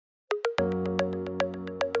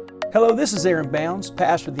Hello, this is Aaron Bounds,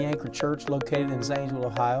 pastor of the Anchor Church located in Zanesville,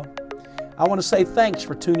 Ohio. I want to say thanks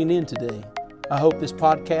for tuning in today. I hope this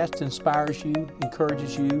podcast inspires you,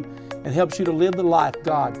 encourages you, and helps you to live the life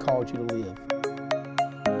God called you to live.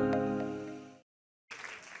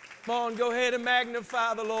 Come on, go ahead and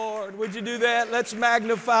magnify the Lord. Would you do that? Let's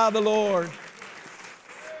magnify the Lord.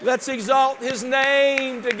 Let's exalt His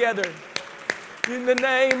name together. In the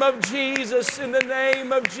name of Jesus, in the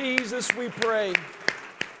name of Jesus we pray.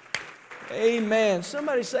 Amen.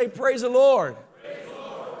 Somebody say, praise the Lord. Praise the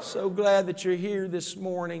Lord. So glad that you're here this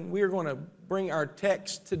morning. We're going to bring our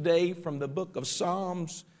text today from the book of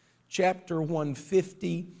Psalms, chapter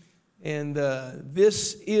 150. And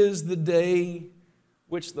this is the day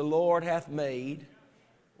which the Lord hath made.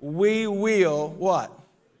 We will, what?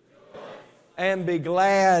 And be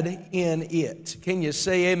glad in it. Can you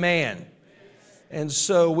say amen? And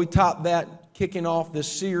so we top that, kicking off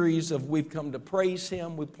this series of We've Come to Praise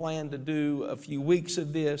Him. We plan to do a few weeks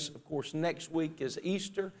of this. Of course, next week is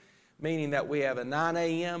Easter, meaning that we have a 9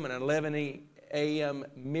 a.m. and 11 a.m.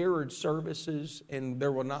 mirrored services, and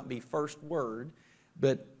there will not be first word.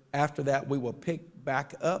 But after that, we will pick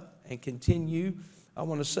back up and continue. I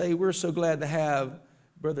want to say we're so glad to have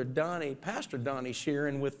Brother Donnie, Pastor Donnie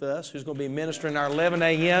Sheeran with us, who's going to be ministering our 11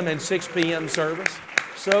 a.m. and 6 p.m. service.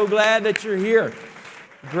 So glad that you're here.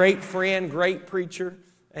 Great friend, great preacher,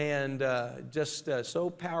 and just so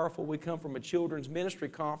powerful. We come from a children's ministry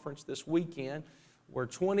conference this weekend. We're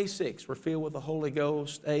 26. We're filled with the Holy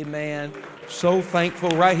Ghost. Amen. So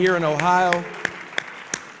thankful right here in Ohio.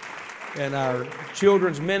 And our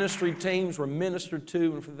children's ministry teams were ministered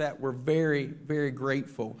to, and for that we're very, very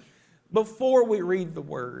grateful. Before we read the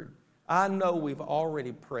Word, I know we've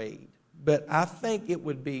already prayed, but I think it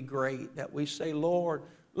would be great that we say, Lord,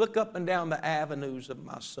 look up and down the avenues of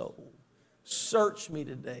my soul. Search me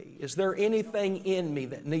today. Is there anything in me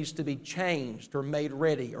that needs to be changed or made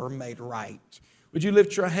ready or made right? Would you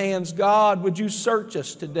lift your hands? God, would you search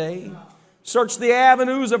us today? Search the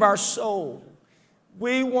avenues of our soul.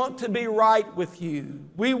 We want to be right with you.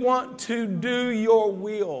 We want to do your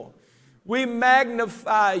will. We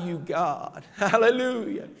magnify you, God.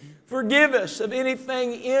 Hallelujah. Forgive us of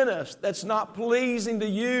anything in us that's not pleasing to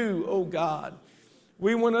you, oh God.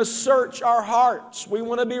 We want to search our hearts. We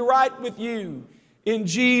want to be right with you. In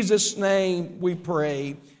Jesus' name we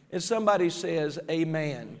pray. And somebody says,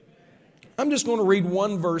 amen. I'm just going to read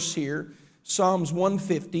one verse here. Psalms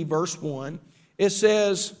 150, verse 1. It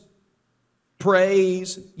says,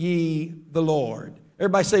 praise ye the Lord.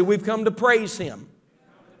 Everybody say, we've come to praise Him.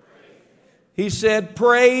 He said,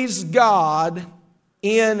 praise God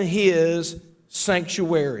in His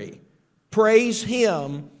sanctuary. Praise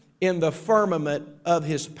Him in the firmament of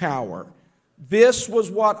His power. This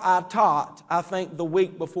was what I taught, I think, the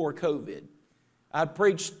week before COVID. I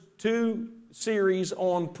preached 2 series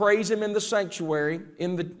on praise Him in the sanctuary,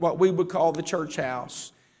 in what we would call the church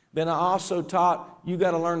house. Then I also taught you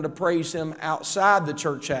got to learn to praise Him outside the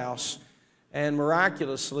church house. And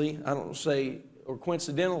miraculously, I don't say, or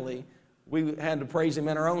coincidentally, we had to praise Him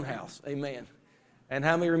in our own house. Amen. And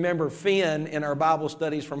how many remember Finn in our Bible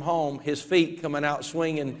studies from home, his feet coming out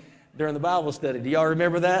swinging during the Bible study? Do y'all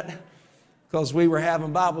remember that? Because we were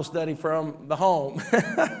having Bible study from the home.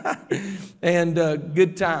 And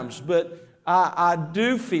good times. But I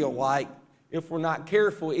do feel like if we're not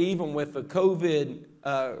careful, even with the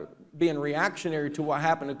COVID being reactionary to what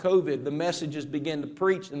happened to COVID, the messages began to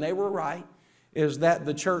preach, and they were right, is that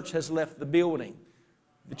the church has left the building.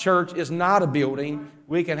 The church is not a building.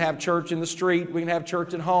 We can have church in the street. We can have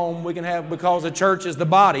church at home. We can have, because the church is the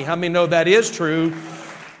body. How many know that is true?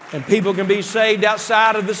 And people can be saved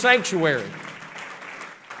outside of the sanctuary.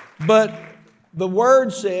 But the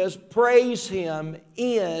Word says, praise Him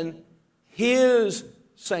in His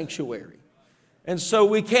sanctuary. And so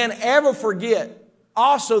we can't ever forget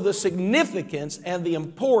also the significance and the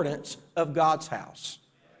importance of God's house.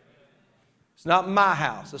 It's not my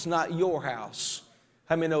house. It's not your house.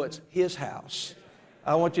 How many know it's His house?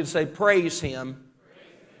 I want you to say, praise Him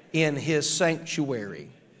in His sanctuary.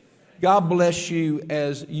 God bless you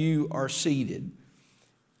as you are seated.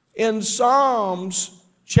 In Psalms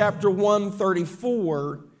chapter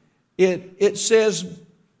 134, it says,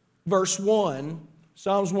 verse 1,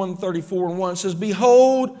 Psalms 134 and 1 says,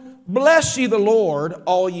 behold, bless ye the Lord,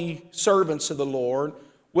 all ye servants of the Lord,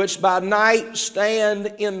 which by night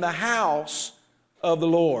stand in the house of the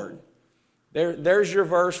Lord. There's your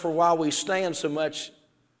verse for why we stand so much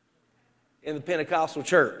in the Pentecostal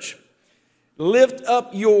church. Lift up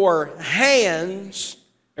your hands.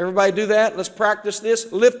 Everybody do that? Let's practice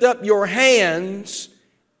this. Lift up your hands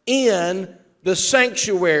in the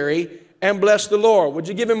sanctuary and bless the Lord. Would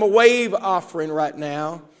you give him a wave offering right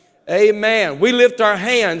now? Amen. We lift our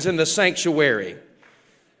hands in the sanctuary.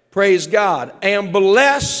 Praise God. And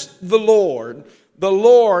bless the Lord. The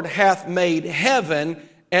Lord hath made heaven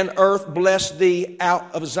and earth, bless thee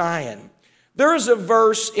out of Zion. There is a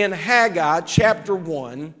verse in Haggai chapter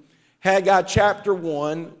 1,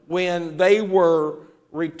 when they were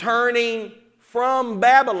returning from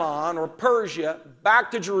Babylon or Persia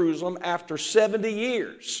back to Jerusalem after 70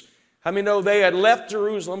 years. How many know they had left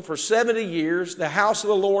Jerusalem for 70 years? The house of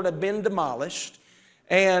the Lord had been demolished,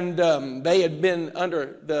 and they had been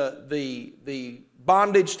under the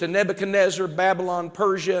bondage to Nebuchadnezzar, Babylon,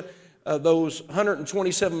 Persia, those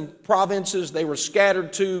 127 provinces they were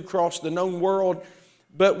scattered to across the known world.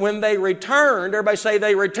 But when they returned, everybody say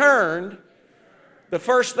they returned, the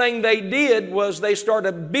first thing they did was they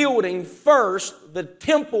started building first the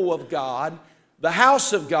temple of God, the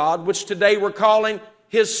house of God, which today we're calling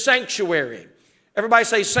his sanctuary. Everybody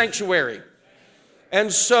say sanctuary.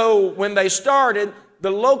 And so when they started,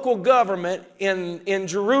 the local government in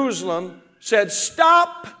Jerusalem said,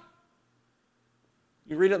 stop.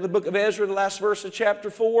 You read it in the book of Ezra, the last verse of chapter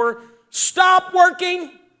 4. Stop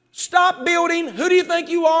working. Stop building. Who do you think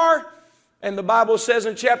you are? And the Bible says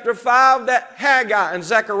in chapter 5 that Haggai and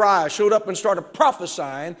Zechariah showed up and started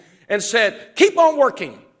prophesying and said, keep on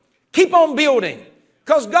working. Keep on building.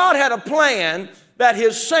 Because God had a plan that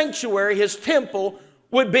his sanctuary, his temple,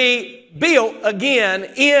 would be built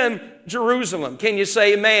again in Jerusalem. Can you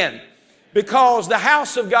say amen? Because the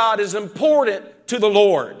house of God is important to the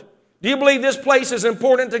Lord. Do you believe this place is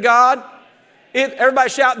important to God? Everybody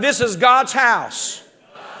shout, this is God's house.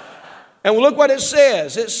 And look what it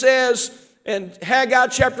says. It says in Haggai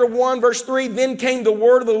chapter 1 verse 3, then came the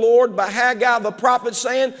word of the Lord by Haggai the prophet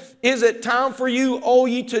saying, is it time for you, O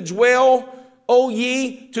ye to dwell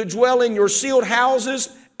in your sealed houses,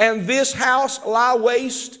 and this house lie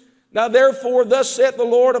waste? Now therefore, thus saith the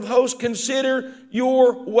Lord of hosts, consider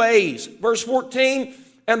your ways. Verse 14,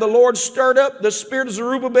 and the Lord stirred up the spirit of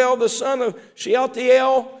Zerubbabel, the son of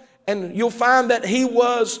Shealtiel, and you'll find that he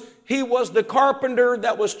was the carpenter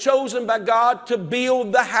that was chosen by God to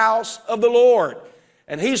build the house of the Lord.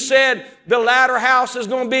 And he said, the latter house is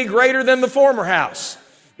going to be greater than the former house.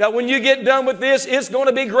 That when you get done with this, it's going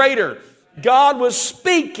to be greater. God was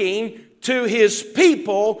speaking to his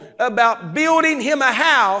people about building him a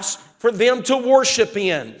house for them to worship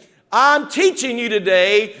in. I'm teaching you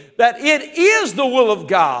today that it is the will of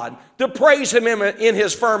God to praise him in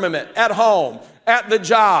his firmament, at home, at the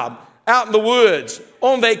job, out in the woods,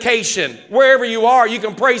 on vacation, wherever you are. You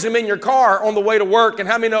can praise him in your car on the way to work, and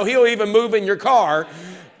how many know he'll even move in your car?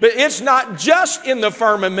 But it's not just in the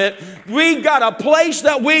firmament. We've got a place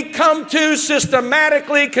that we come to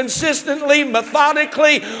systematically, consistently,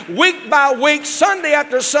 methodically, week by week, Sunday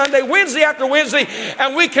after Sunday, Wednesday after Wednesday,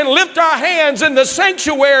 and we can lift our hands in the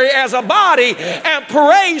sanctuary as a body and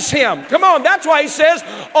praise him. Come on, that's why he says,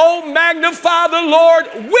 oh, magnify the Lord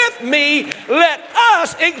with me. Let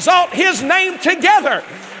us exalt his name together.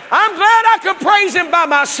 I'm glad I can praise him by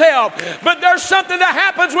myself, but there's something that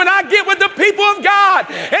happens when I get with the people of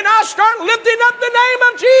God and I start lifting up the name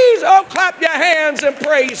of Jesus. Oh, clap your hands and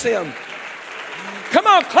praise him. Come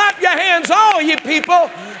on, clap your hands, all you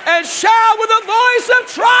people, and shout with a voice of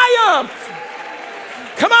triumph.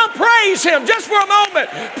 Come on, praise him just for a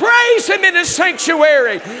moment. Praise him in his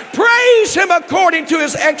sanctuary. Praise him according to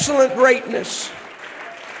his excellent greatness.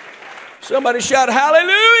 Somebody shout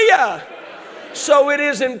hallelujah. So it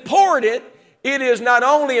is important, it is not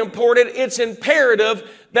only important, it's imperative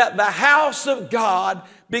that the house of God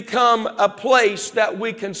become a place that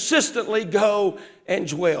we consistently go and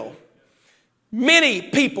dwell. Many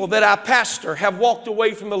people that I pastor have walked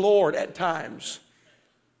away from the Lord at times.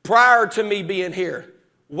 Prior to me being here,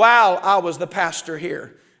 while I was the pastor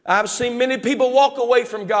here, I've seen many people walk away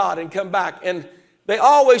from God and come back, and they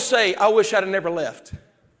always say, I wish I'd have never left.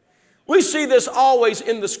 We see this always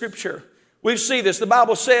in the scripture. We see this. The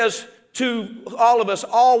Bible says to all of us,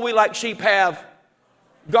 all we like sheep have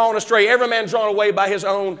gone astray. Every man drawn away by his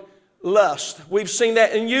own lust. We've seen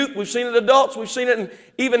that in youth. We've seen it in adults. We've seen it in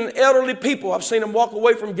even elderly people. I've seen them walk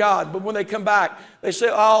away from God. But when they come back, they say,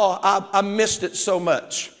 oh, I missed it so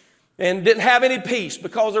much. And didn't have any peace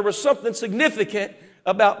because there was something significant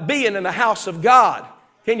about being in the house of God.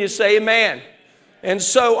 Can you say amen? And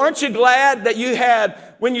so aren't you glad that you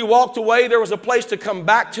had, when you walked away, there was a place to come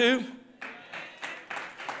back to?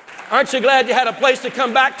 Aren't you glad you had a place to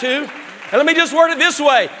come back to? And let me just word it this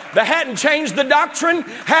way. That hadn't changed the doctrine,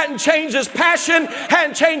 hadn't changed his passion,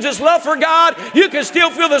 hadn't changed his love for God. You can still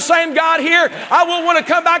feel the same God here. I wouldn't want to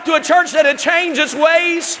come back to a church that had changed its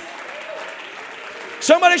ways.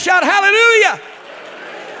 Somebody shout hallelujah.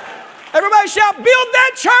 Everybody shout, build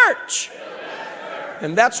that church.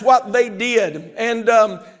 And that's what they did. And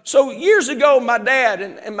so years ago, my dad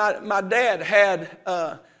and my dad had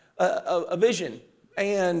a vision.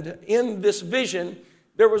 And in this vision,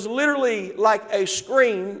 there was literally like a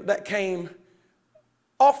screen that came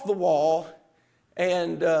off the wall.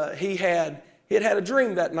 And he had a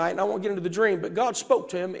dream that night. And I won't get into the dream, but God spoke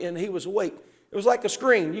to him and he was awake. It was like a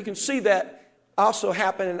screen. You can see that also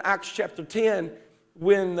happen in Acts chapter 10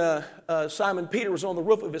 when Simon Peter was on the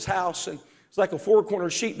roof of his house, and it's like a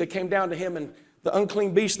four-cornered sheet that came down to him and the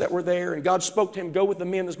unclean beasts that were there, and God spoke to him, go with the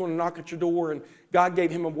men that's going to knock at your door, and God gave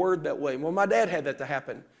him a word that way. Well, my dad had that to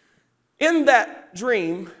happen. In that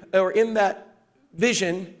dream, or in that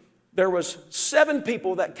vision, there was 7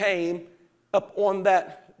 people that came up on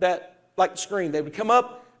that like the screen. They would come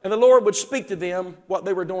up, and the Lord would speak to them what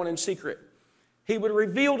they were doing in secret. He would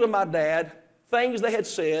reveal to my dad things they had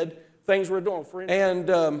said, things we were doing. And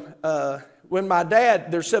when my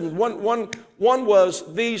dad, there's 7. One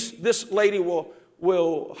was this lady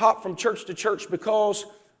will hop from church to church because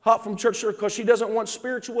she doesn't want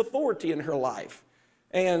spiritual authority in her life.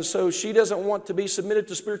 And so she doesn't want to be submitted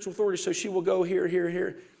to spiritual authority, so she will go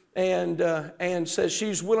here. And says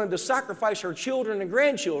she's willing to sacrifice her children and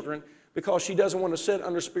grandchildren because she doesn't want to sit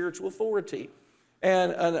under spiritual authority.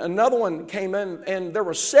 And another one came in, and there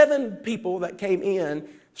were 7 people that came in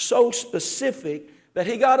so specific that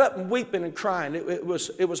he got up and weeping and crying. It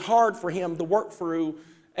was hard for him to work through.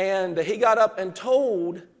 And he got up and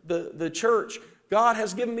told the church, God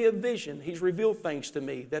has given me a vision. He's revealed things to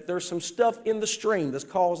me, that there's some stuff in the stream that's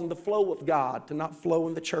causing the flow of God to not flow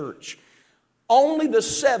in the church. Only the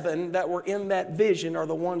 7 that were in that vision are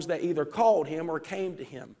the ones that either called him or came to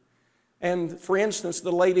him. And for instance,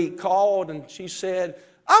 the lady called and she said,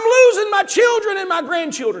 I'm losing my children and my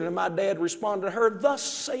grandchildren. And my dad responded to her, thus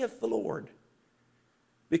saith the Lord.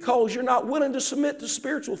 Because you're not willing to submit to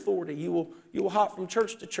spiritual authority, you will hop from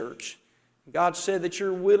church to church. God said that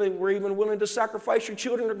we're even willing to sacrifice your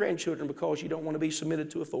children or grandchildren because you don't want to be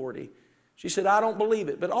submitted to authority. She said, I don't believe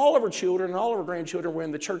it. But all of her children and all of her grandchildren were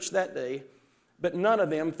in the church that day. But none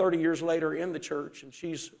of them, 30 years later, are in the church. And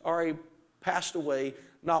she's already passed away.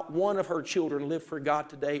 Not one of her children live for God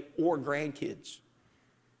today or grandkids.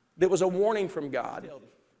 There was a warning from God.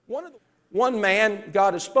 One man,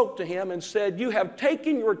 God has spoke to him and said, you have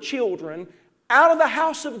taken your children out of the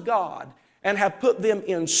house of God and have put them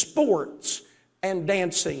in sports and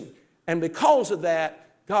dancing. And because of that,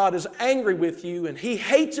 God is angry with you, and he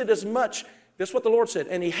hates it as much. That's what the Lord said.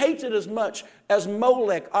 And he hates it as much as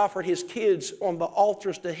Molech offered his kids on the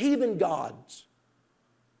altars to heathen gods.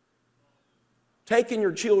 Taking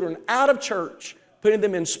your children out of church, putting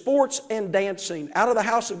them in sports and dancing, out of the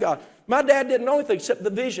house of God. My dad didn't know anything except the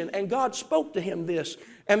vision, and God spoke to him this.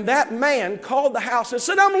 And that man called the house and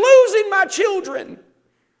said, I'm losing my children.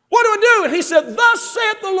 What do I do? And he said, thus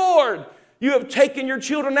saith the Lord, you have taken your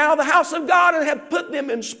children out of the house of God and have put them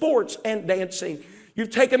in sports and dancing. You've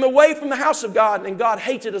taken them away from the house of God, and God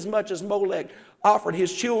hates it as much as Molech offered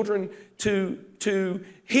his children to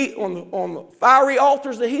heat on the fiery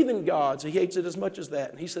altars to heathen gods. He hates it as much as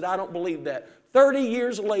that. And he said, I don't believe that. 30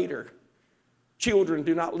 years later, children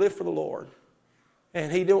do not live for the Lord.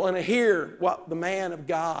 And he didn't want to hear what the man of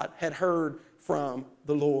God had heard from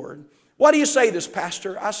the Lord. Why do you say this,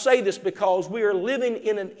 Pastor? I say this because we are living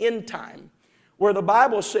in an end time where the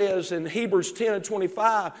Bible says in Hebrews 10 and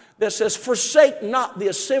 25 that says, forsake not the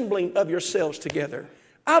assembling of yourselves together.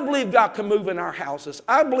 I believe God can move in our houses.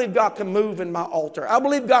 I believe God can move in my altar. I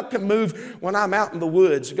believe God can move when I'm out in the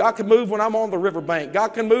woods. God can move when I'm on the riverbank. God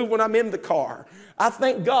can move when I'm in the car. I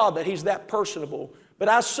thank God that He's that personable. But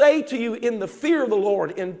I say to you in the fear of the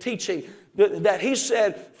Lord in teaching that He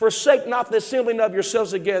said, forsake not the assembling of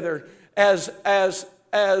yourselves together as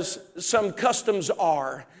some customs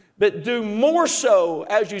are, but do more so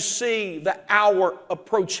as you see the hour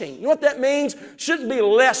approaching. You know what that means? Shouldn't be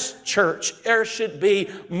less church. There should be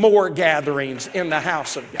more gatherings in the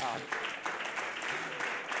house of God.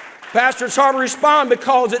 Pastor, it's hard to respond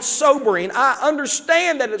because it's sobering. I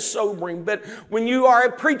understand that it's sobering, but when you are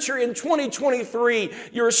a preacher in 2023,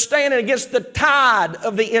 you're standing against the tide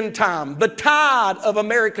of the end time, the tide of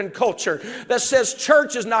American culture that says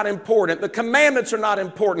church is not important, the commandments are not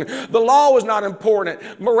important, the law is not important,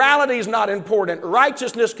 morality is not important.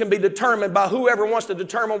 Righteousness can be determined by whoever wants to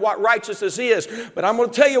determine what righteousness is. But I'm going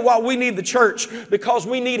to tell you why we need the church, because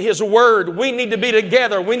we need His Word. We need to be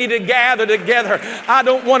together. We need to gather together. I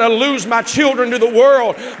don't want to lose my children to the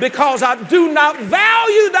world because I do not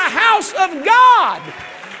value the house of God.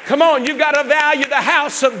 Come on, you've got to value the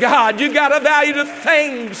house of God. You've got to value the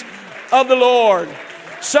things of the Lord.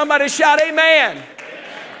 Somebody shout amen.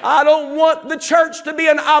 I don't want the church to be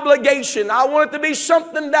an obligation. I want it to be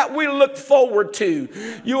something that we look forward to.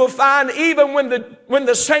 You will find even when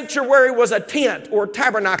the sanctuary was a tent or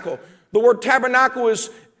tabernacle, the word tabernacle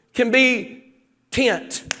can be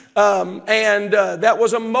tent. That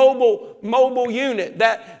was a mobile unit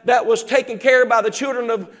that was taken care of by the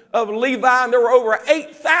children of Levi. And there were over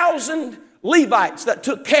 8,000 Levites that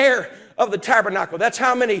took care of the tabernacle. That's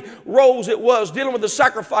how many roles it was, dealing with the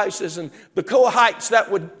sacrifices, and the Kohathites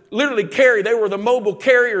that would literally carry. They were the mobile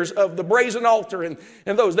carriers of the brazen altar and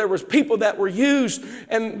those. There was people that were used,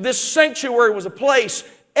 and this sanctuary was a place.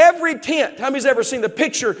 Every tent, how many's ever seen the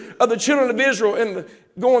picture of the children of Israel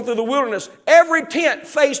going through the wilderness? Every tent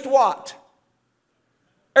faced what?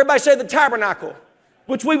 Everybody say the tabernacle,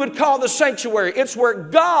 which we would call the sanctuary. It's where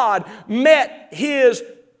God met His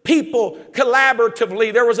people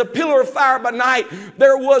collaboratively. There was a pillar of fire by night.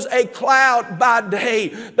 There was a cloud by day.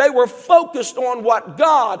 They were focused on what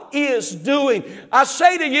God is doing. I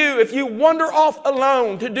say to you, if you wander off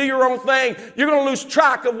alone to do your own thing, you're going to lose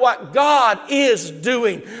track of what God is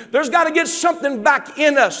doing. There's got to get something back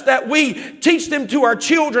in us that we teach them to our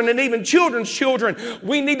children and even children's children.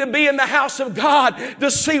 We need to be in the house of God to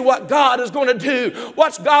see what God is going to do.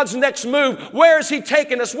 What's God's next move? Where is He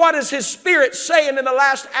taking us? What is His Spirit saying in the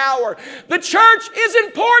last hour? The church is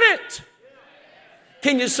important.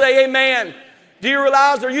 Can you say amen? Do you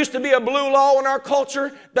realize there used to be a blue law in our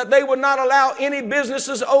culture that they would not allow any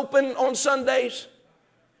businesses open on Sundays?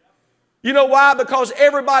 You know why? Because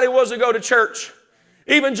everybody was to go to church.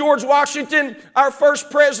 Even George Washington, our first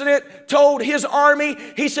president, told his army,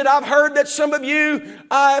 he said, I've heard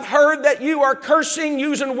that you are cursing,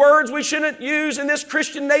 using words we shouldn't use in this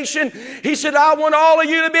Christian nation. He said, I want all of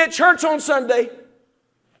you to be at church on Sunday.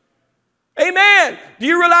 Amen. Do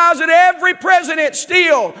you realize that every president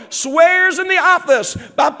still swears in the office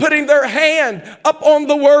by putting their hand up on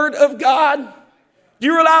the Word of God? Do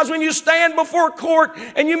you realize when you stand before court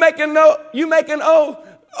and you make an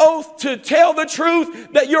oath to tell the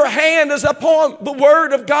truth that your hand is upon the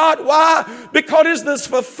Word of God? Why? Because it's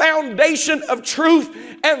the foundation of truth,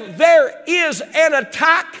 and there is an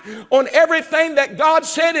attack on everything that God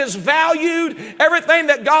said is valued, everything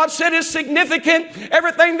that God said is significant,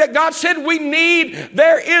 everything that God said we need.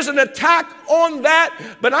 There is an attack on that.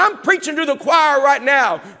 But I'm preaching to the choir right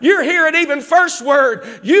now. You're here at Even First Word.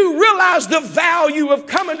 You realize the value of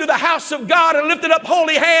coming to the house of God and lifting up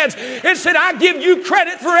holy hands and said, I give you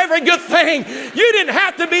credit for every good thing. You didn't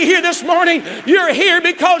have to be here this morning. You're here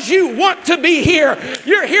because you want to be here.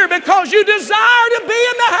 You're here because you desire to be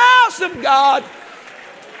in the house of God.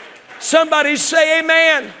 Somebody say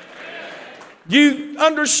amen. You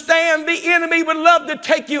understand the enemy would love to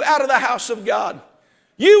take you out of the house of God.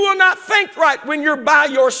 You will not think right when you're by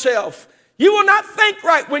yourself. You will not think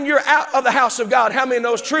right when you're out of the house of God. How many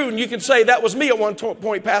know it's true? And you can say, that was me at one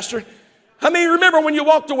point, Pastor. How many remember when you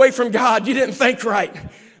walked away from God, you didn't think right?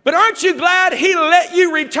 But aren't you glad He let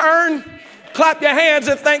you return? Clap your hands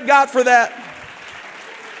and thank God for that.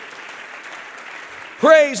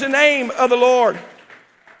 Praise the name of the Lord.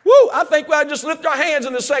 Woo, I think we'll just lift our hands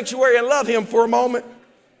in the sanctuary and love Him for a moment.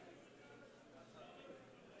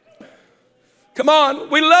 Come on,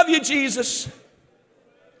 we love you, Jesus.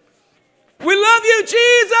 We love you,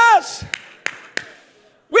 Jesus.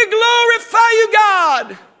 We glorify you,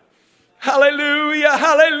 God. Hallelujah,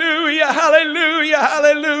 hallelujah, hallelujah,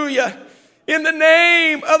 hallelujah. In the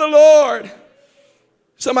name of the Lord.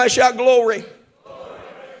 Somebody shout glory.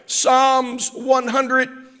 Psalms 100,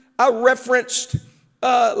 I referenced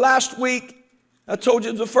last week. I told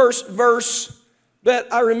you the first verse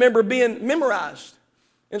that I remember being memorized.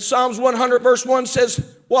 In Psalms 100 verse 1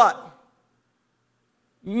 says what?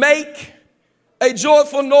 Make a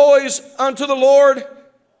joyful noise unto the Lord,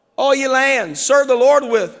 all ye lands. Serve the Lord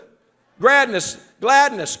with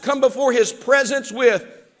gladness. Come before His presence with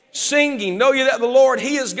singing. Know ye that the Lord,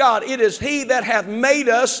 He is God. It is He that hath made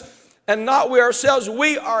us, and not we ourselves.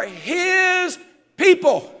 We are His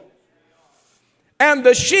people and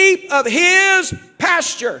the sheep of His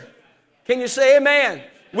pasture. Can you say amen?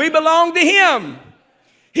 We belong to Him.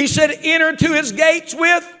 He said, enter to His gates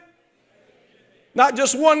with, not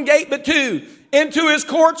just one gate, but two. Into His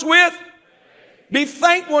courts with, be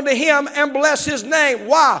thankful unto Him and bless His name.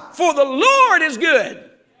 Why? For the Lord is good.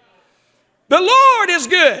 The Lord is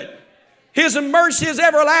good. His mercy is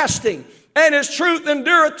everlasting, and His truth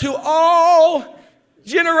endureth to all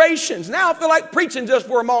generations. Now I feel like preaching just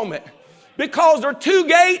for a moment, because there are two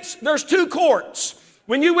gates, there's two courts.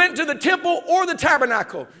 When you went to the temple or the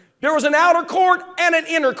tabernacle, there was an outer court and an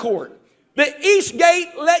inner court. The east gate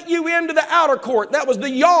let you into the outer court. That was the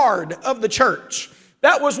yard of the church.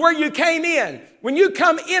 That was where you came in. When you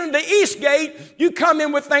come in the east gate, you come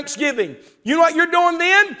in with thanksgiving. You know what you're doing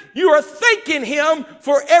then? You are thanking Him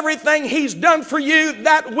for everything He's done for you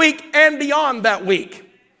that week and beyond that week.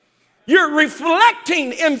 You're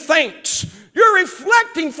reflecting in thanks. You're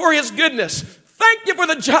reflecting for His goodness. Thank you for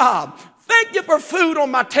the job. Thank you for food on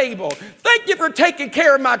my table. Thank you for taking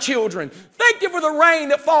care of my children. Thank you for the rain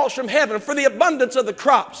that falls from heaven, for the abundance of the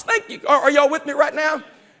crops. Thank you. Are y'all with me right now?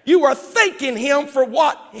 You are thanking Him for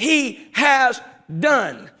what He has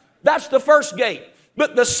done. That's the first gate.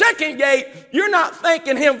 But the second gate, you're not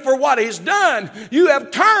thanking Him for what He's done. You have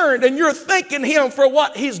turned and you're thanking Him for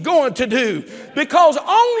what He's going to do. Because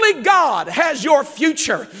only God has your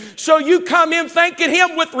future. So you come in thanking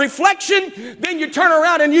Him with reflection, then you turn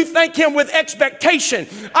around and you thank Him with expectation.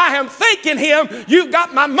 I am thanking Him. You've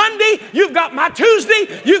got my Monday, you've got my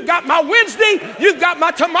Tuesday, you've got my Wednesday, you've got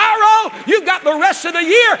my tomorrow, you've got the rest of the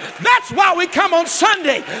year. That's why we come on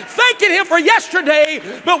Sunday, thanking Him for yesterday,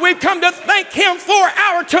 but we've come to thank Him for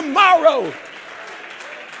our tomorrow.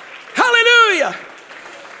 Hallelujah.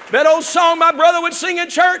 That old song my brother would sing in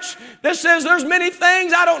church that says there's many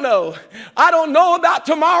things I don't know. I don't know about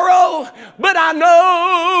tomorrow, but I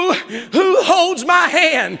know who holds my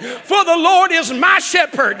hand. For the Lord is my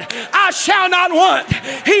shepherd. I shall not want.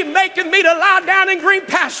 He maketh me to lie down in green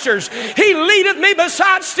pastures. He leadeth me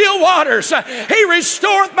beside still waters. He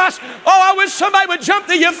restoreth my... Oh, I wish somebody would jump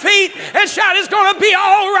to your feet and shout, it's going to be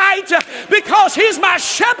all right because He's my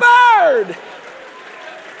shepherd.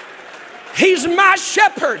 He's my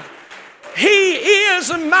shepherd. He is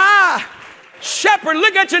my shepherd.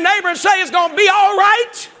 Look at your neighbor and say, it's going to be all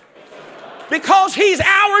right because He's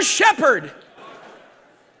our shepherd.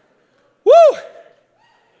 Woo!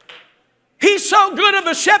 He's so good of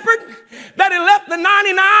a shepherd that He left the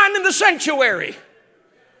 99 in the sanctuary,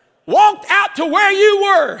 walked out to where you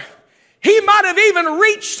were. He might have even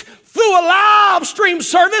reached through a live stream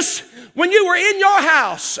service when you were in your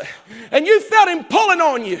house and you felt Him pulling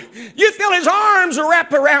on you. You felt His arms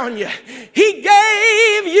wrap around you. He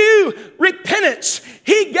gave you repentance.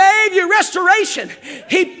 He gave you restoration.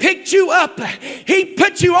 He picked you up. He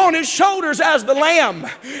put you on His shoulders as the lamb,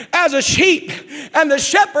 as a sheep. And the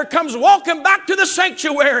shepherd comes walking back to the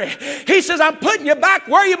sanctuary. He says, I'm putting you back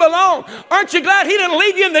where you belong. Aren't you glad He didn't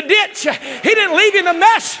leave you in the ditch? He didn't leave you in the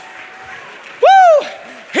mess. Woo!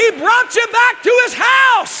 He brought you back to His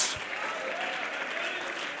house.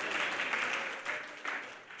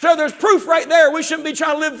 So there's proof right there. We shouldn't be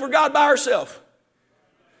trying to live for God by ourselves.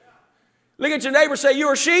 Look at your neighbor, say,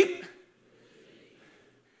 you're a sheep.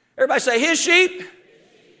 Everybody say, His sheep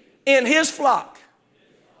in His flock.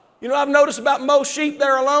 You know what I've noticed about most sheep,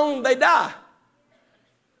 they're alone, they die.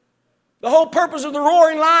 The whole purpose of the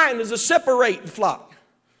roaring lion is to separate the flock.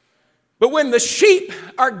 But when the sheep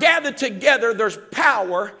are gathered together, there's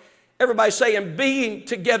power. Everybody say, in being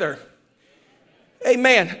together.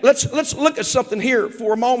 Amen. Let's look at something here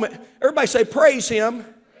for a moment. Everybody say, praise Him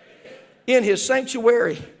in His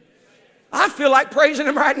sanctuary. I feel like praising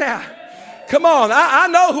Him right now. Come on, I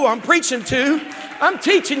know who I'm preaching to. I'm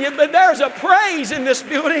teaching you, but there's a praise in this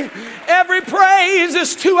building. Every praise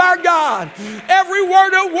is to our God. Every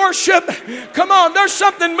word of worship. Come on, there's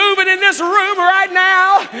something moving in this room right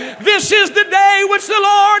now. This is the day which the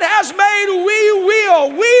Lord has made. We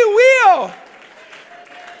will.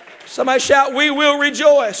 Somebody shout, we will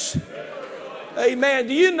rejoice. Amen.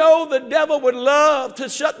 Do you know the devil would love to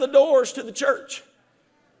shut the doors to the church?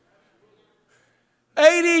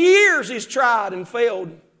 80 years he's tried and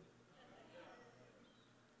failed.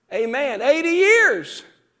 Amen. 80 years.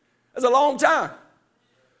 That's a long time.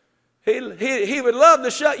 He would love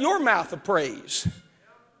to shut your mouth of praise.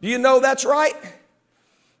 Do you know that's right?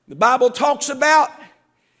 The Bible talks about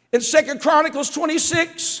in 2 Chronicles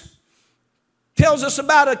 26, tells us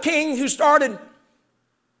about a king who started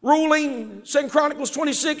ruling. 2 Chronicles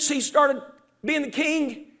 26, he started being the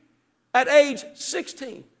king at age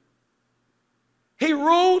 16. He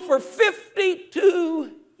ruled for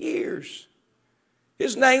 52 years.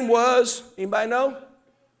 His name was, anybody know?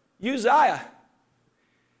 Uzziah.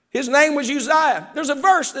 His name was Uzziah. There's a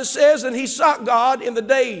verse that says, and he sought God in the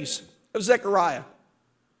days of Zechariah,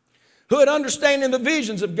 who had understanding the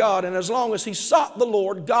visions of God, and as long as he sought the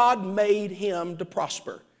Lord, God made him to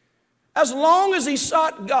prosper. As long as he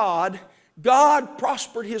sought God, God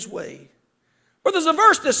prospered his way. But there's a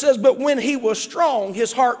verse that says, but when he was strong,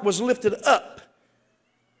 his heart was lifted up.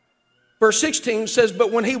 Verse 16 says,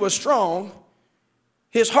 but when he was strong,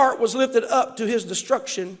 his heart was lifted up to his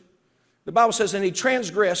destruction. The Bible says, and he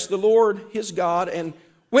transgressed the Lord his God and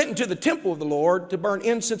went into the temple of the Lord to burn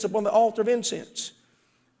incense upon the altar of incense.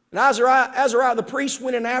 And Azariah the priest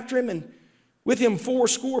went in after him and With him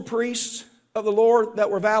 80 priests of the Lord that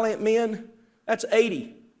were valiant men. That's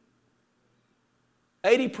 80.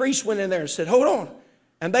 80 priests went in there and said, hold on.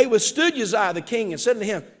 And they withstood Uzziah the king and said to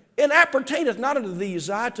him, it appertaineth not unto thee,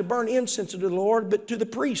 Uzziah, to burn incense unto the Lord, but to the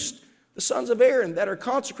priests, the sons of Aaron, that are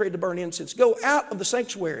consecrated to burn incense. Go out of the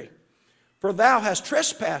sanctuary, for thou hast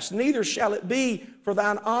trespassed, neither shall it be for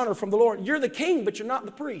thine honor from the Lord. You're the king, but you're not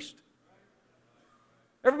the priest.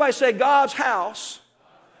 Everybody say, God's house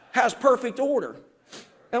has perfect order.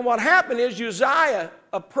 And what happened is Uzziah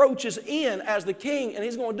approaches in as the king, and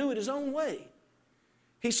he's going to do it his own way.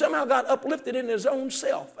 He somehow got uplifted in his own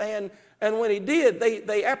self. And when he did,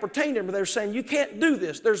 they appertained him. They're saying, you can't do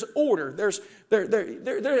this. There's order.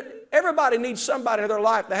 Everybody needs somebody in their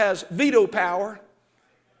life that has veto power,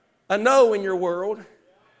 a no in your world.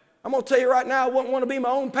 I'm going to tell you right now, I wouldn't want to be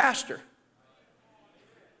my own pastor.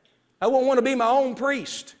 I wouldn't want to be my own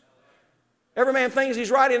priest. Every man thinks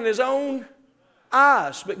he's right in his own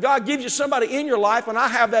eyes. But God gives you somebody in your life, and I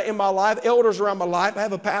have that in my life, elders around my life. I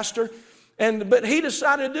have a pastor. But he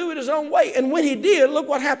decided to do it his own way. And when he did, look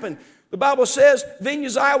what happened. The Bible says, then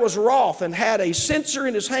Uzziah was wroth and had a censer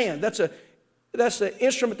in his hand. That's the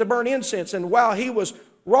instrument to burn incense. And while he was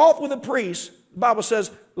wroth with the priest, the Bible says,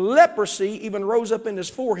 leprosy even rose up in his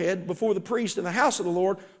forehead before the priest in the house of the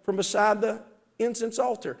Lord from beside the incense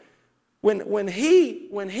altar. When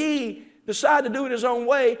he decided to do it his own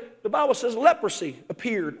way, the Bible says leprosy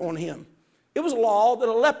appeared on him. It was a law that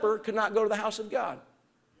a leper could not go to the house of God.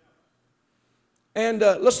 And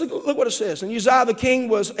let's look what it says. And Uzziah the king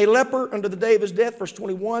was a leper unto the day of his death, verse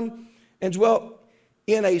 21, and dwelt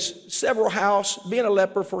in a several house, being a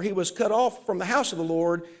leper, for he was cut off from the house of the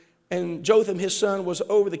Lord, and Jotham his son was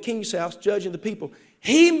over the king's house, judging the people.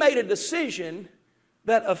 He made a decision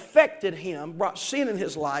that affected him, brought sin in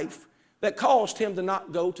his life, that caused him to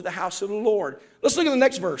not go to the house of the Lord. Let's look at the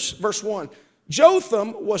next verse, verse 1.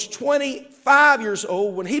 Jotham was 25 years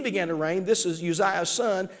old when he began to reign. This is Uzziah's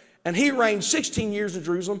son. And he reigned 16 years in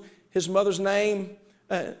Jerusalem. His mother's name,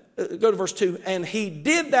 go to verse 2. And he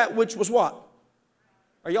did that which was what?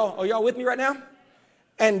 Are y'all with me right now?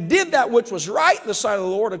 And did that which was right in the sight of the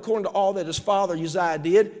Lord, according to all that his father Uzziah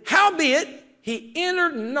did. Howbeit, he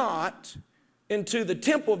entered not into the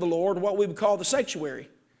temple of the Lord, what we would call the sanctuary.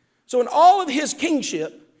 So in all of his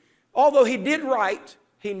kingship, although he did right,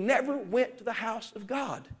 he never went to the house of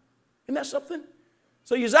God. Isn't that something?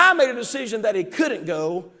 So Uzziah made a decision that he couldn't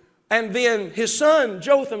go, and then his son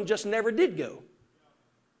Jotham just never did go.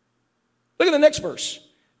 Look at the next verse.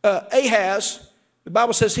 Ahaz, the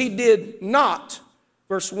Bible says he did not,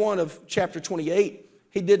 verse 1 of chapter 28,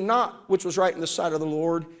 he did not, which was right in the sight of the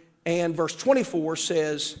Lord. And verse 24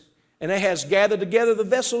 says, and Ahaz gathered together the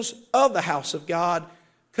vessels of the house of God,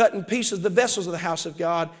 cut in pieces the vessels of the house of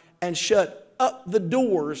God, and shut up the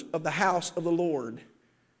doors of the house of the Lord.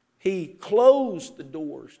 He closed the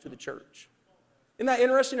doors to the church. Isn't that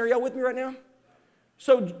interesting? Are y'all with me right now?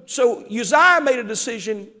 So Uzziah made a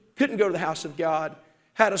decision, couldn't go to the house of God,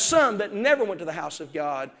 had a son that never went to the house of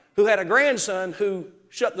God, who had a grandson who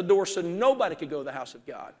shut the door so nobody could go to the house of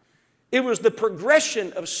God. It was the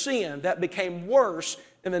progression of sin that became worse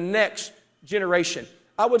in the next generation.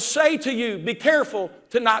 I would say to you, be careful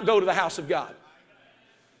to not go to the house of God,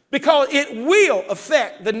 because it will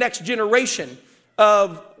affect the next generation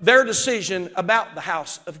of their decision about the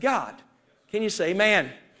house of God. Can you say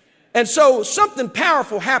amen? And so something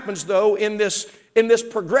powerful happens, though, in this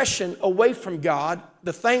progression away from God,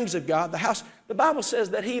 the things of God, the house. The Bible says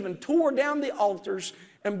that he even tore down the altars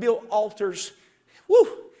and built altars.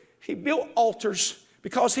 He built altars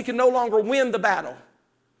because he could no longer win the battle.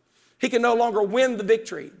 He could no longer win the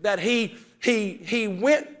victory. That he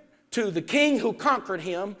went to the king who conquered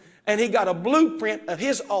him, and he got a blueprint of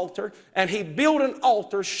his altar, and he built an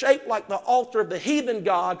altar shaped like the altar of the heathen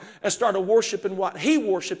god and started worshiping what he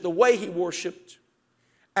worshiped, the way he worshiped.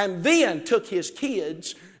 And then took his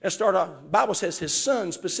kids and started, the Bible says his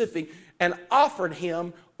son specific, and offered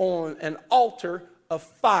him on an altar of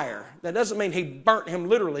fire. That doesn't mean he burnt him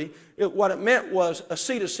literally. What it meant was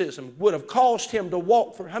asceticism would have caused him to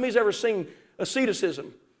walk for. How many's ever seen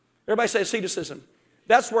asceticism? Everybody say asceticism.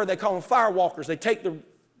 That's where they call them fire walkers. They take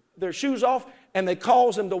their shoes off and they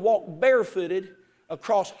cause them to walk barefooted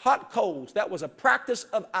across hot coals. That was a practice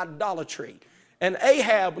of idolatry. And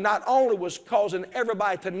Ahab not only was causing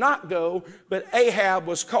everybody to not go, but Ahab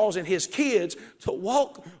was causing his kids to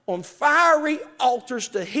walk on fiery altars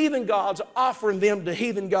to heathen gods, offering them to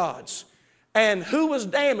heathen gods. And who was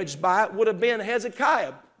damaged by it would have been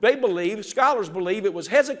Hezekiah. They believe, scholars believe, it was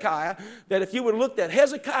Hezekiah, that if you would have looked at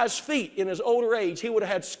Hezekiah's feet in his older age, he would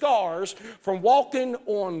have had scars from walking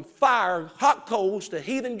on fire, hot coals to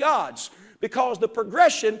heathen gods. because the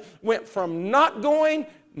progression went from not going,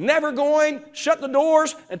 never going, shut the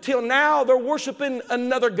doors, until now they're worshiping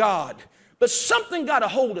another god. But something got a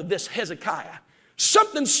hold of this Hezekiah.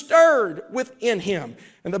 Something stirred within him.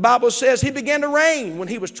 And the Bible says he began to reign when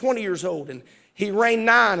he was 20 years old. And he reigned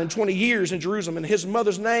 9 and 20 years in Jerusalem. And his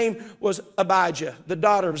mother's name was Abijah, the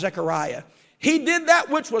daughter of Zechariah. He did that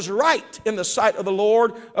which was right in the sight of the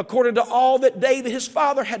Lord, according to all that David his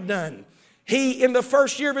father had done. He, in the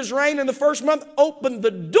first year of his reign, in the first month, opened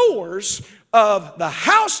the doors of the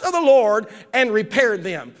house of the Lord and repaired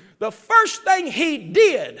them. The first thing he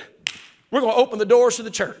did, we're going to open the doors to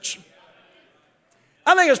the church.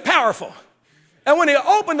 I think it's powerful. And when he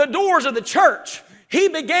opened the doors of the church, he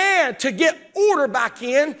began to get order back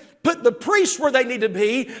in, put the priests where they needed to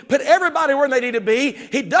be, put everybody where they needed to be.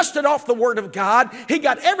 He dusted off the Word of God. He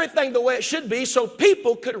got everything the way it should be so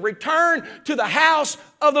people could return to the house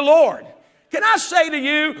of the Lord. Can I say to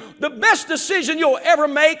you, the best decision you'll ever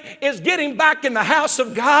make is getting back in the house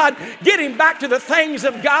of God, getting back to the things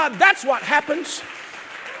of God. That's what happens.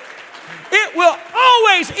 It will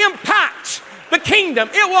always impact the kingdom.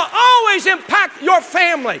 It will always impact your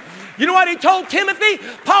family. You know what he told Timothy?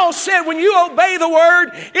 Paul said, when you obey the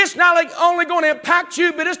word, it's not like only going to impact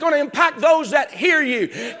you, but it's going to impact those that hear you.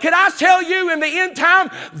 Can I tell you, in the end time,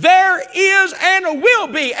 there is and will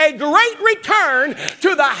be a great return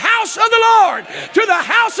to the house of the Lord, to the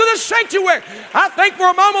house of the sanctuary. I think for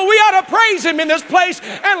a moment we ought to praise him in this place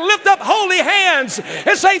and lift up holy hands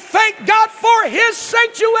and say, thank God for his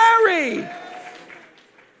sanctuary.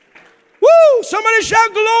 Woo! Somebody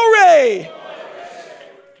shout glory.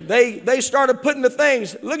 They started putting the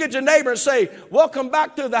things. Look at your neighbor and say, welcome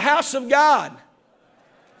back to the house of God.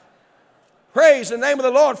 Praise the name of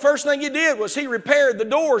the Lord. First thing he did was he repaired the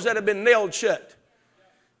doors that had been nailed shut.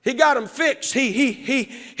 He got them fixed.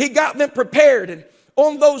 He got them prepared. And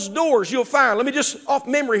on those doors you'll find, let me just off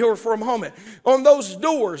memory here for a moment. On those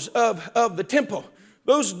doors of the temple,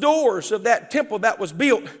 those doors of that temple that was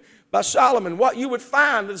built by Solomon, what you would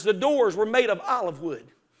find is the doors were made of olive wood.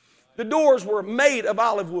 The doors were made of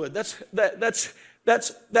olive wood. That's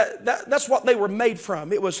what they were made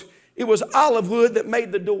from. It was olive wood that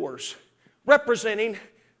made the doors. Representing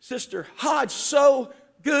Sister Hodge, so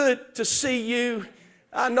good to see you.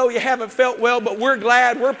 I know you haven't felt well, but we're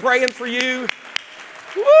glad. We're praying for you.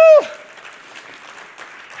 Woo!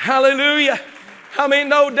 Hallelujah. How many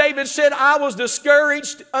know David said, I was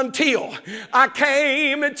discouraged until I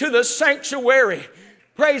came into the sanctuary.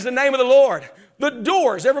 Praise the name of the Lord. The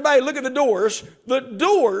doors, everybody look at the doors. The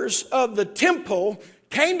doors of the temple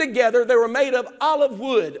came together. They were made of olive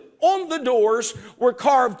wood. On the doors were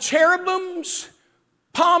carved cherubims,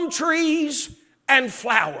 palm trees, and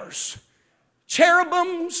flowers.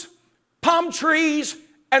 Cherubims, palm trees,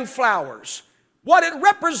 and flowers. What it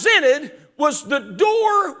represented was the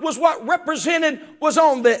door was what represented was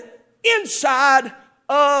on the inside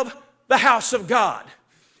of the house of God.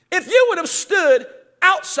 If you would have stood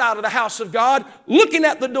outside of the house of God looking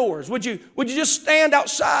at the doors, would you just stand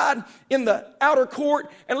outside in the outer court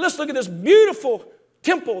and let's look at this beautiful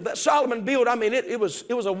temple that Solomon built? I mean, it was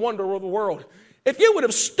a wonder of the world. If you would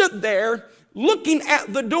have stood there looking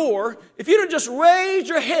at the door, if you'd have just raised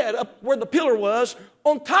your head up where the pillar was,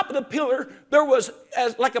 on top of the pillar there was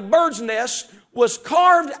like a bird's nest was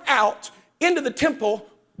carved out into the temple.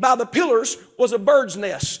 By the pillars was a bird's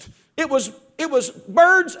nest. It was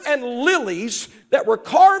birds and lilies that were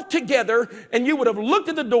carved together, and you would have looked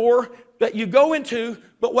at the door that you go into,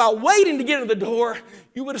 but while waiting to get into the door,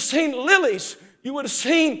 you would have seen lilies. You would have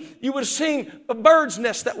seen a bird's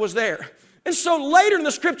nest that was there. And so later in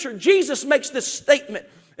the scripture, Jesus makes this statement,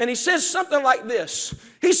 and he says something like this.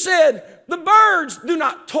 He said, the birds do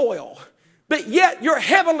not toil, but yet your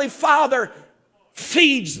heavenly Father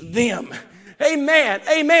feeds them. Amen,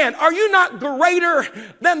 amen. Are you not greater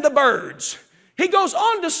than the birds? He goes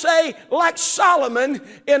on to say, like Solomon,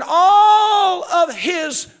 in all of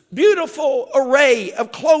his beautiful array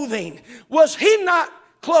of clothing, was he not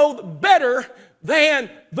clothed better than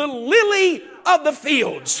the lily of the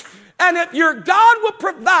fields? And if your God will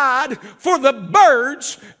provide for the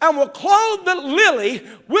birds and will clothe the lily,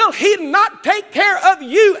 will he not take care of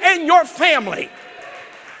you and your family?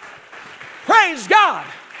 Praise God.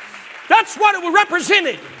 That's what it was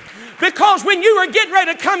represented. Because when you were getting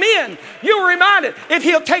ready to come in, you were reminded, if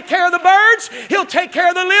he'll take care of the birds, he'll take care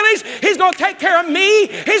of the lilies, he's going to take care of me,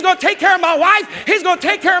 he's going to take care of my wife, he's going to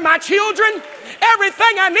take care of my children.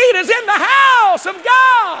 Everything I need is in the house of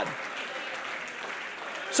God.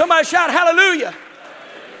 Somebody shout hallelujah.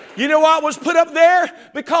 You know why it was put up there?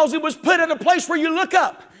 Because it was put in a place where you look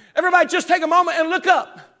up. Everybody just take a moment and look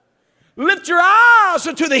up. Lift your eyes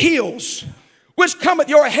unto the hills, which cometh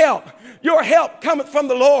your help. Your help cometh from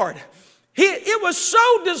the Lord. It was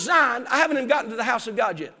so designed. I haven't even gotten to the house of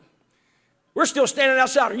God yet. We're still standing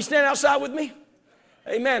outside. Are you standing outside with me?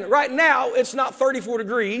 Amen. Right now, it's not 34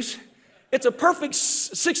 degrees. It's a perfect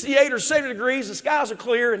 68 or 70 degrees. The skies are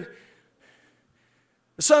clear, and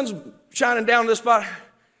the sun's shining down this spot. I'm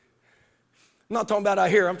not talking about out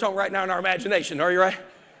here. I'm talking right now in our imagination. Are you right?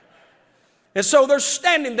 And so they're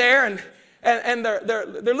standing there, and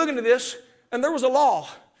they're looking at this, and there was a law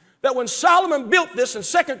that when Solomon built this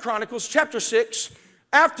in 2 Chronicles chapter 6,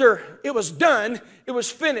 after it was done, it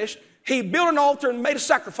was finished, he built an altar and made a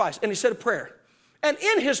sacrifice, and he said a prayer. And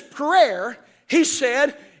in his prayer, he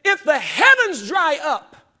said, if the heavens dry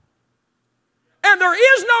up, and there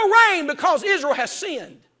is no rain because Israel has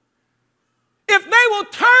sinned, if they will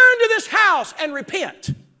turn to this house and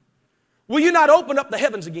repent, will you not open up the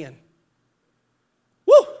heavens again?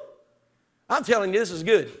 Woo! I'm telling you, this is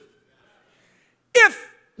good. If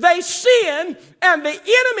they sin and the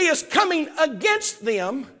enemy is coming against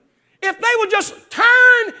them, if they will just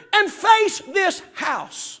turn and face this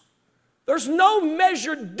house, there's no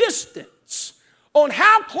measured distance on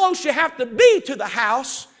how close you have to be to the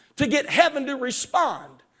house to get heaven to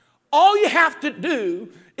respond. All you have to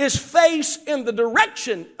do is face in the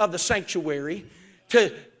direction of the sanctuary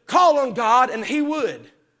to call on God, and He would.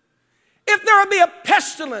 If there would be a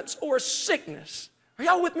pestilence or a sickness, are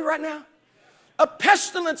y'all with me right now? A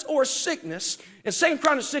pestilence or sickness, in 2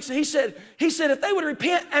 Chronicles 6, he said, if they would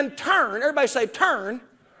repent and turn, everybody say turn.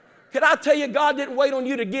 Could I tell you, God didn't wait on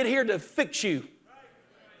you to get here to fix you.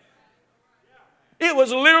 It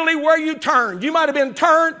was literally where you turned. You might have been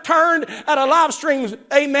turned at a live stream,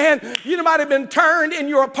 amen. You might have been turned in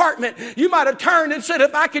your apartment. You might have turned and said,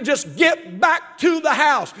 if I could just get back to the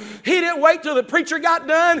house. He didn't wait till the preacher got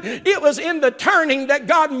done. It was in the turning that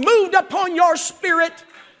God moved upon your spirit.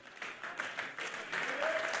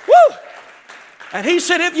 Woo! And he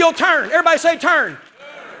said, if you'll turn. Everybody say turn.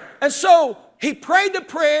 And so he prayed the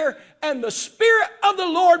prayer, and the Spirit of the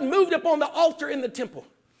Lord moved upon the altar in the temple.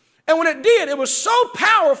 And when it did, it was so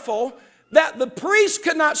powerful that the priest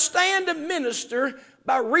could not stand to minister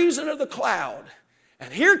by reason of the cloud.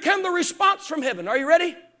 And here came the response from heaven. Are you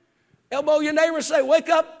ready? Elbow your neighbor and say, wake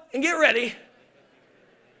up and get ready.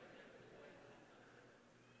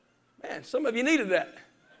 Man, some of you needed that.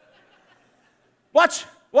 Watch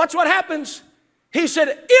what happens. He said,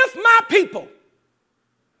 if my people,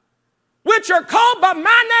 which are called by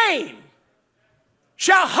my name,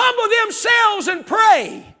 shall humble themselves and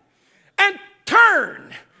pray and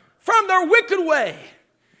turn from their wicked way,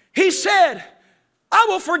 he said, I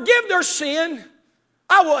will forgive their sin.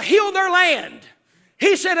 I will heal their land.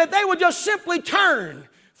 He said, if they would just simply turn.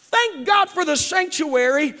 Thank God for the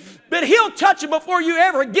sanctuary, but He'll touch you before you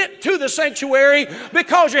ever get to the sanctuary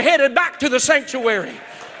because you're headed back to the sanctuary.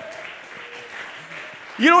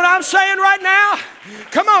 You know what I'm saying right now?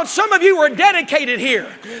 Come on, some of you were dedicated here.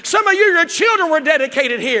 Some of you, your children were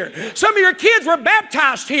dedicated here. Some of your kids were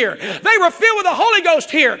baptized here. They were filled with the Holy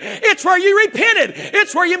Ghost here. It's where you repented.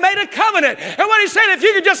 It's where you made a covenant. And what He said, if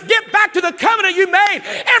you could just get back to the covenant you made,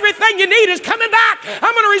 everything you need is coming back.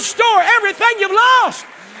 I'm going to restore everything you've lost.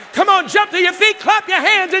 Come on, jump to your feet, clap your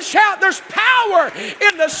hands, and shout. There's power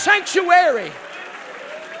in the sanctuary.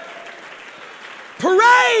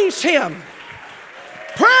 Praise Him.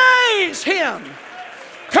 Praise Him.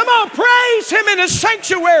 Come on, praise Him in His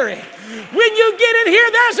sanctuary. When you get in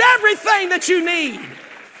here, there's everything that you need.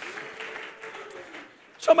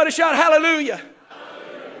 Somebody shout hallelujah.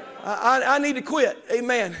 I need to quit.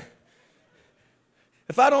 Amen.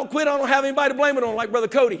 If I don't quit, I don't have anybody to blame it on, like Brother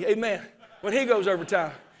Cody. Amen. When he goes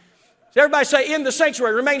overtime. So everybody say, in the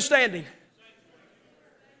sanctuary, remain standing.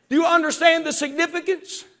 Do you understand the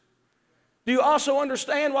significance? Do you also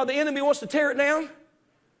understand why the enemy wants to tear it down?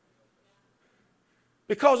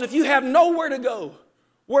 Because if you have nowhere to go,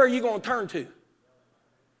 where are you going to turn to?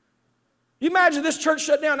 You imagine this church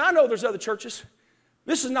shut down. I know there's other churches.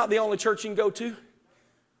 This is not the only church you can go to.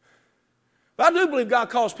 But I do believe God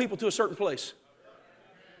calls people to a certain place.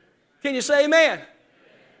 Can you say amen?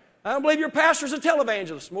 I don't believe your pastor's a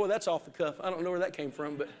televangelist. Boy, that's off the cuff. I don't know where that came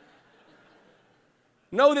from, but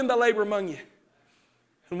know them that labor among you.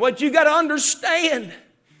 And what you got to understand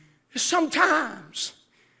is sometimes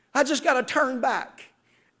I just got to turn back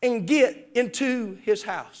and get into His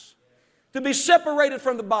house. To be separated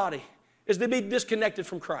from the body is to be disconnected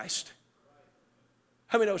from Christ.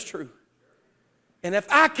 How many know it's true? And if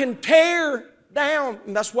I can tear down,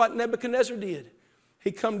 and that's what Nebuchadnezzar did.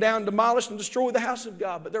 He come down, demolished, and destroyed the house of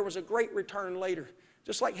God. But there was a great return later,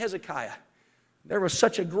 just like Hezekiah. There was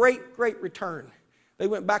such a great, great return They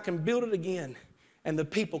went back and built it again. And the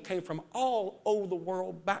people came from all over the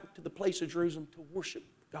world back to the place of Jerusalem to worship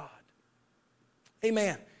God.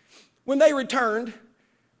 Amen. When they returned,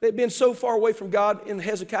 they'd been so far away from God in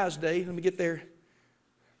Hezekiah's day. Let me get there.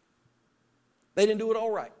 They didn't do it all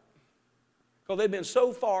right. Because they'd been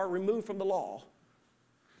so far removed from the law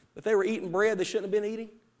that they were eating bread they shouldn't have been eating.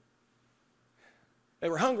 They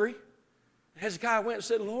were hungry. Hezekiah went and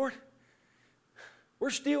said, Lord, we're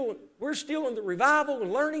still in the revival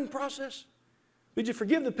and learning process. Would you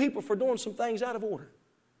forgive the people for doing some things out of order?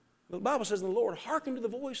 The Bible says the Lord hearkened to the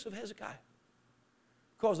voice of Hezekiah.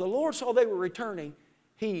 Because the Lord saw they were returning,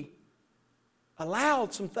 He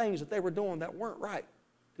allowed some things that they were doing that weren't right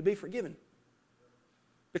to be forgiven.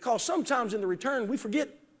 Because sometimes in the return, we forget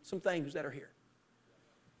some things that are here.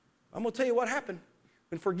 I'm going to tell you what happened.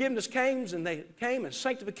 When forgiveness came and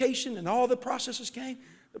sanctification and all the processes came,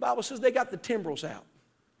 the Bible says they got the timbrels out.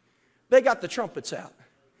 They got the trumpets out.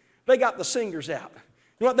 They got the singers out.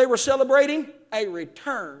 You know what they were celebrating? A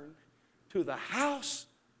return to the house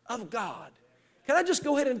of God. Can I just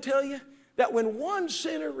go ahead and tell you that when one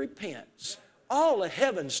sinner repents, all of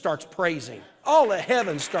heaven starts praising. All of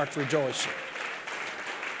heaven starts rejoicing.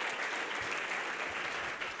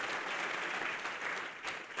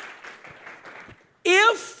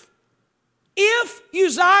 If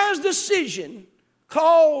Uzziah's decision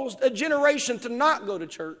caused a generation to not go to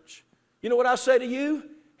church, you know what I say to you?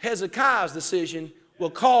 Hezekiah's decision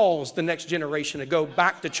will cause the next generation to go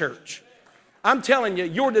back to church. I'm telling you,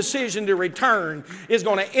 your decision to return is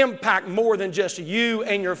going to impact more than just you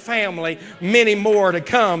and your family, many more to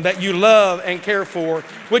come that you love and care for.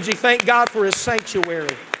 Would you thank God for His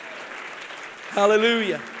sanctuary?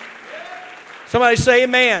 Hallelujah. Somebody say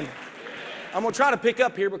amen. I'm going to try to pick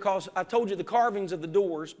up here because I told you the carvings of the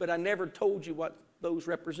doors, but I never told you what those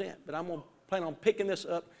represent. But I'm going to plan on picking this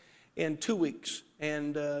up in 2 weeks.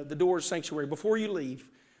 And the doors sanctuary. Before you leave,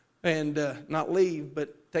 and not leave,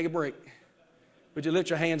 but take a break. Would you lift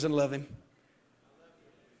your hands and love Him?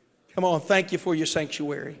 Come on, thank you for your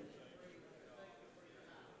sanctuary.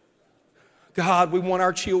 God, we want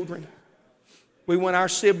our children. We want our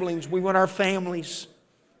siblings. We want our families.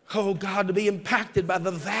 Oh, God, to be impacted by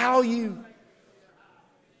the value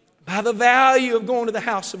of going to the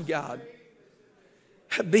house of God.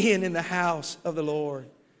 Being in the house of the Lord.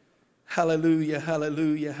 Hallelujah,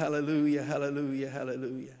 hallelujah, hallelujah, hallelujah,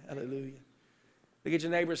 hallelujah, hallelujah. Look at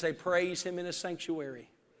your neighbor and say, praise Him in His sanctuary.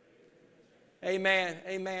 Amen,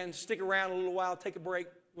 amen. Stick around a little while, take a break.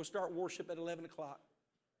 We'll start worship at 11 o'clock.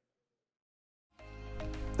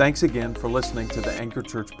 Thanks again for listening to the Anchor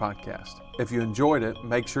Church podcast. If you enjoyed it,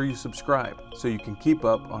 make sure you subscribe so you can keep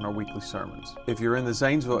up on our weekly sermons. If you're in the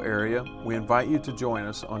Zanesville area, we invite you to join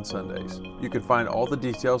us on Sundays. You can find all the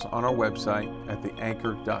details on our website at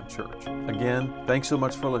theanchor.church. Again, thanks so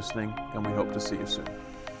much for listening, and we hope to see you soon.